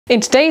In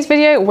today's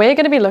video, we're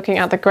going to be looking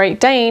at the Great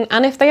Dane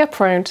and if they are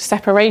prone to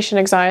separation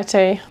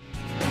anxiety.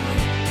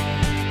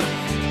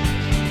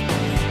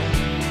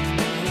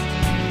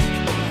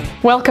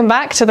 Welcome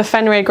back to the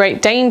Fenrir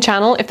Great Dane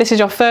channel. If this is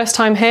your first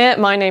time here,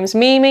 my name's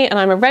Mimi and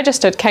I'm a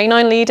registered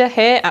canine leader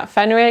here at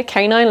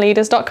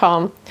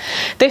FenrirCanineLeaders.com.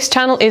 This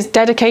channel is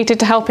dedicated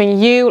to helping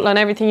you learn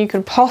everything you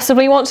could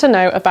possibly want to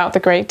know about the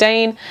Great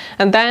Dane,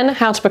 and then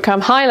how to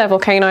become high-level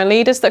canine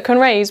leaders that can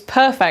raise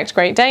perfect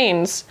Great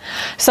Danes.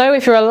 So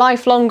if you're a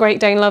lifelong Great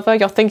Dane lover,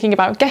 you're thinking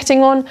about getting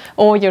one,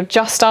 or you're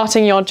just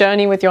starting your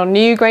journey with your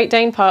new Great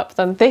Dane pup,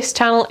 then this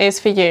channel is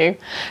for you.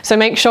 So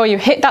make sure you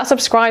hit that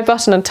subscribe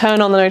button and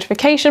turn on the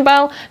notification bell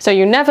so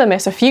you never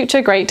miss a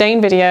future Great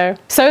Dane video.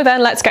 So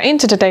then let's get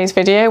into today's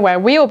video, where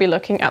we will be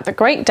looking at the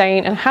Great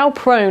Dane and how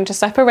prone to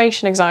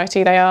separation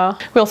anxiety they are.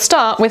 We'll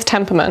start with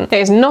temperament. It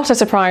is not a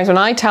surprise when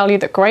I tell you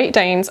that Great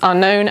Danes are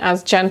known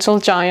as gentle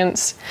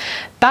giants.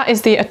 That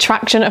is the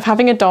attraction of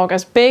having a dog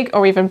as big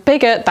or even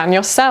bigger than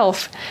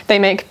yourself. They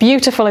make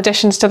beautiful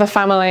additions to the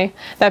family.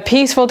 Their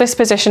peaceful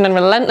disposition and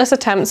relentless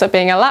attempts at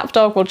being a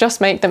lapdog will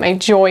just make them a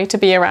joy to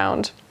be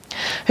around.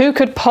 Who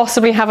could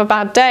possibly have a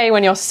bad day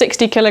when your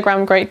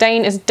 60-kilogram Great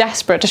Dane is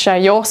desperate to share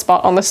your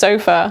spot on the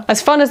sofa?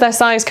 As fun as their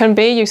size can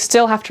be, you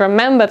still have to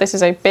remember this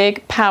is a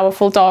big,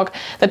 powerful dog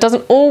that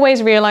doesn't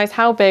always realise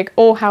how big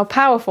or how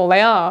powerful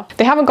they are.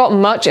 They haven't got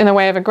much in the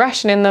way of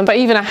aggression in them, but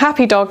even a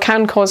happy dog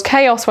can cause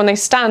chaos when they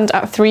stand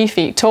at 3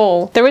 feet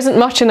tall. There isn't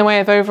much in the way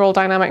of overall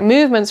dynamic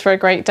movements for a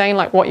Great Dane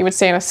like what you would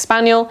see in a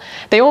Spaniel.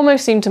 They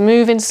almost seem to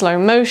move in slow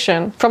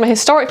motion. From a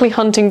historically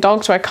hunting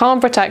dog to a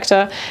calm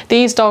protector,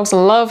 these dogs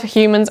love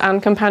humans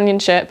and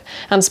companionship,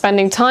 and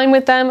spending time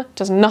with them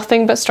does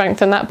nothing but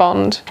strengthen that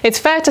bond. It's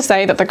fair to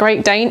say that the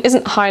Great Dane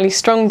isn't a highly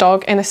strung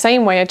dog in the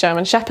same way a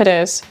German Shepherd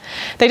is.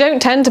 They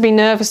don't tend to be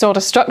nervous or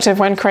destructive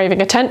when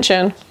craving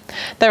attention.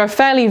 They're a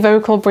fairly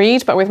vocal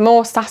breed, but with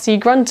more sassy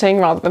grunting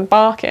rather than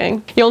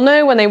barking. You'll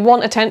know when they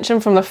want attention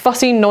from the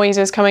fussy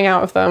noises coming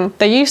out of them.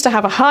 They used to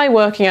have a high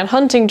working and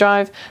hunting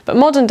drive, but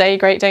modern day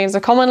Great Danes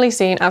are commonly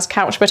seen as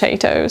couch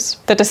potatoes.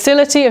 The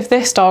docility of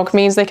this dog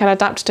means they can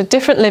adapt to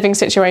different living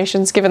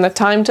situations given the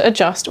time to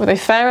adjust with a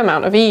fair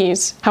amount of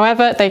ease.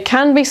 However, they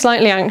can be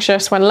slightly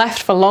anxious when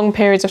left for long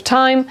periods of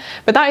time,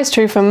 but that is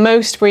true for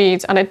most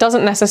breeds, and it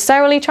doesn't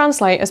necessarily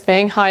translate as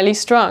being highly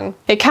strung.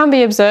 It can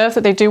be observed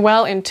that they do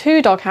well in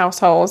two-dog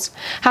households,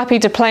 happy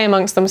to play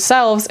amongst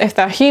themselves if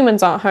their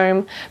humans aren't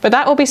home, but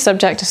that will be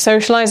subject to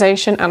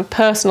socialisation and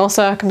personal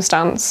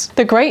circumstance.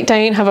 The Great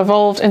Dane have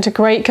evolved into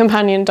great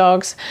companion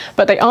dogs,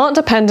 but they aren't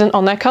dependent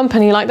on their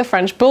company like the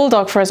French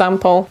Bulldog, for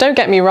example. Don't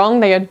get me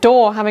wrong, they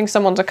adore having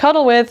someone to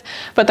cuddle with,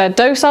 but their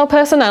docile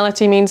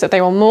personality means that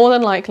they will more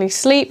than likely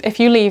sleep if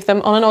you leave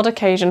them on an odd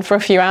occasion for a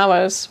few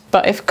hours.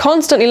 But if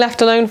constantly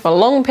left alone for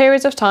long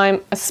periods of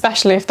time,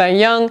 especially if they're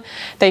young,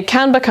 they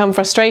can become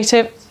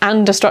frustrative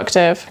and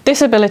destructive.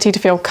 This ability to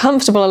feel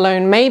comfortable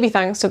alone may be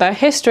thanks to their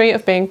history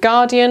of being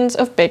guardians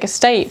of big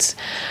estates,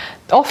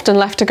 often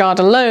left to guard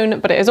alone,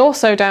 but it is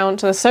also down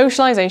to the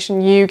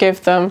socialisation you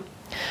give them.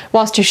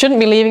 Whilst you shouldn't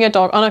be leaving a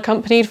dog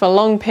unaccompanied for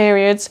long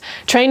periods,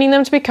 training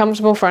them to be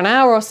comfortable for an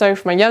hour or so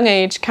from a young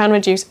age can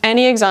reduce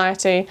any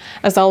anxiety,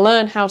 as they'll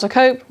learn how to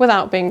cope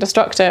without being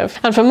destructive.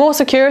 And for more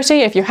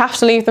security, if you have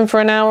to leave them for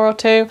an hour or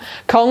two,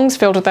 Kongs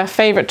filled with their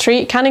favourite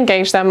treat can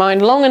engage their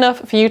mind long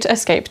enough for you to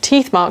escape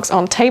teeth marks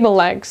on table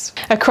legs.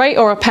 A crate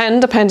or a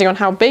pen, depending on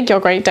how big your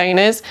Great Dane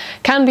is,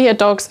 can be a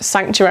dog's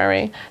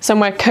sanctuary,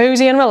 somewhere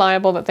cosy and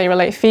reliable that they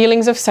relate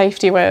feelings of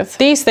safety with.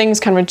 These things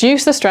can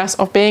reduce the stress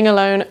of being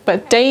alone,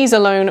 but days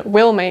alone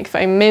will make for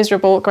a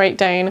miserable Great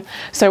Dane,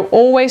 so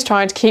always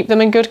try to keep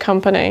them in good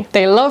company.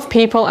 They love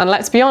people, and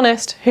let's be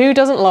honest, who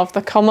doesn't love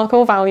the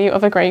comical value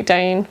of a Great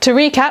Dane? To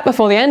recap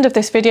before the end of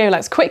this video,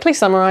 let's quickly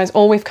summarise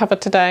all we've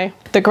covered today.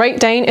 The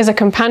Great Dane is a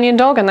companion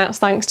dog, and that's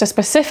thanks to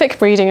specific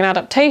breeding and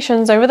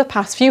adaptations over the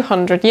past few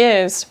hundred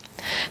years.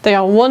 They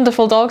are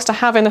wonderful dogs to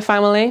have in the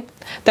family.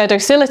 Their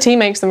docility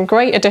makes them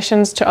great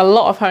additions to a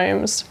lot of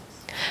homes.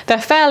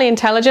 They're fairly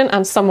intelligent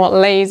and somewhat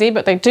lazy,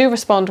 but they do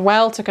respond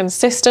well to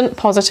consistent,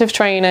 positive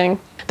training.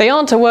 They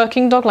aren't a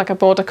working dog like a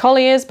Border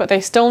Collie is, but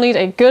they still need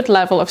a good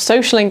level of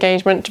social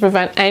engagement to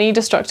prevent any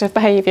destructive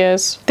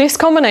behaviours. This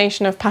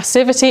combination of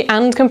passivity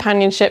and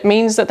companionship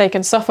means that they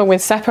can suffer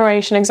with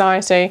separation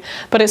anxiety,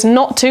 but it's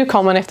not too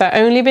common if they're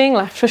only being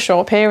left for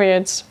short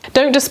periods.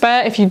 Don't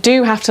despair if you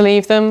do have to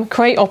leave them.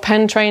 Crate or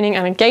pen training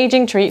and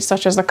engaging treats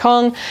such as the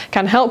Kong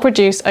can help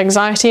reduce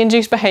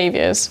anxiety-induced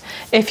behaviours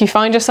if you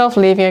find yourself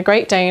leaving a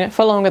Great Dane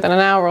for longer than an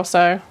hour or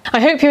so.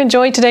 I hope you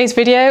enjoyed today's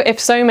video. If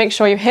so, make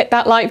sure you hit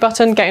that like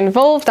button, get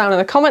involved down in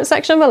the comment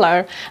section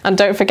below, and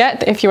don't forget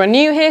that if you are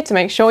new here to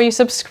make sure you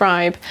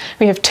subscribe.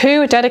 We have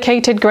 2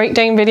 dedicated Great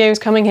Dane videos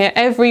coming here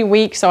every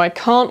week, so I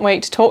can't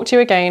wait to talk to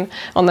you again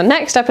on the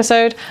next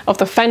episode of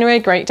the Fenrir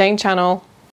Great Dane channel.